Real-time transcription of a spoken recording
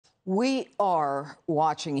We are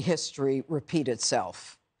watching history repeat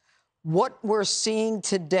itself. What we're seeing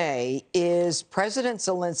today is President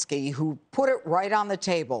Zelensky, who put it right on the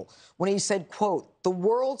table when he said, quote, "The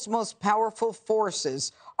world's most powerful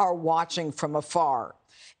forces are watching from afar."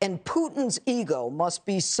 And Putin's ego must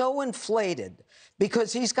be so inflated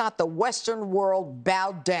because he's got the Western world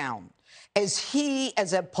bowed down as he,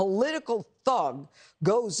 as a political thug,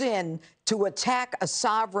 goes in to attack a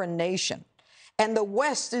sovereign nation. And the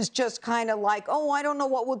West is just kind of like, oh, I don't know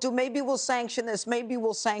what we'll do. Maybe we'll sanction this. Maybe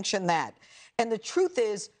we'll sanction that. And the truth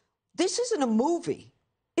is, this isn't a movie.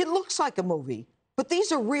 It looks like a movie, but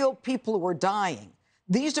these are real people who are dying.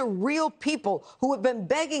 These are real people who have been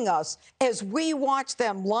begging us as we watch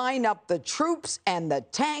them line up the troops and the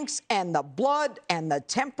tanks and the blood and the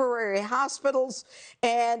temporary hospitals.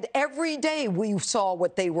 And every day we saw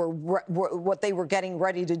what they were getting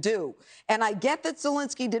ready to do. And I get that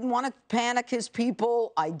Zelensky didn't want to panic his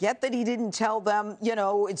people. I get that he didn't tell them, you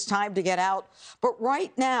know, it's time to get out. But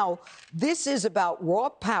right now, this is about raw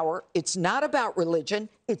power. It's not about religion.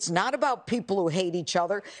 It's not about people who hate each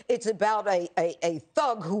other. It's about a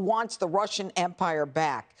thug who wants the Russian Empire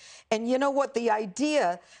back. And you know what? The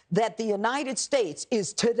idea that the United States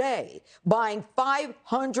is today buying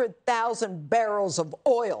 500,000 barrels of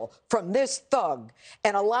oil from this thug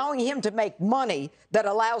and allowing him to make money that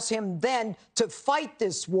allows him then to fight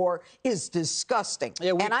this war is disgusting.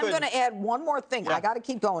 Yeah, and I'm going to add one more thing. Yeah. I got to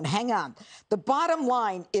keep going. Hang on. The bottom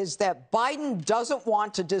line is that Biden doesn't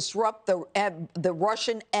want to disrupt the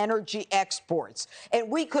Russian energy exports. And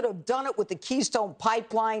we could have done it with the Keystone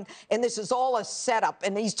Pipeline. And this is all a setup.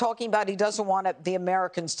 And he's talking about he doesn't want the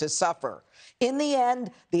Americans to suffer. In the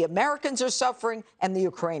end, the Americans are suffering and the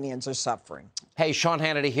Ukrainians are suffering. Hey, Sean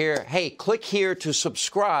Hannity here. Hey, click here to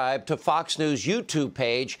subscribe to Fox News YouTube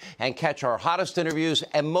page and catch our hottest interviews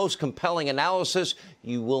and most compelling analysis.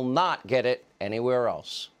 You will not get it anywhere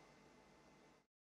else.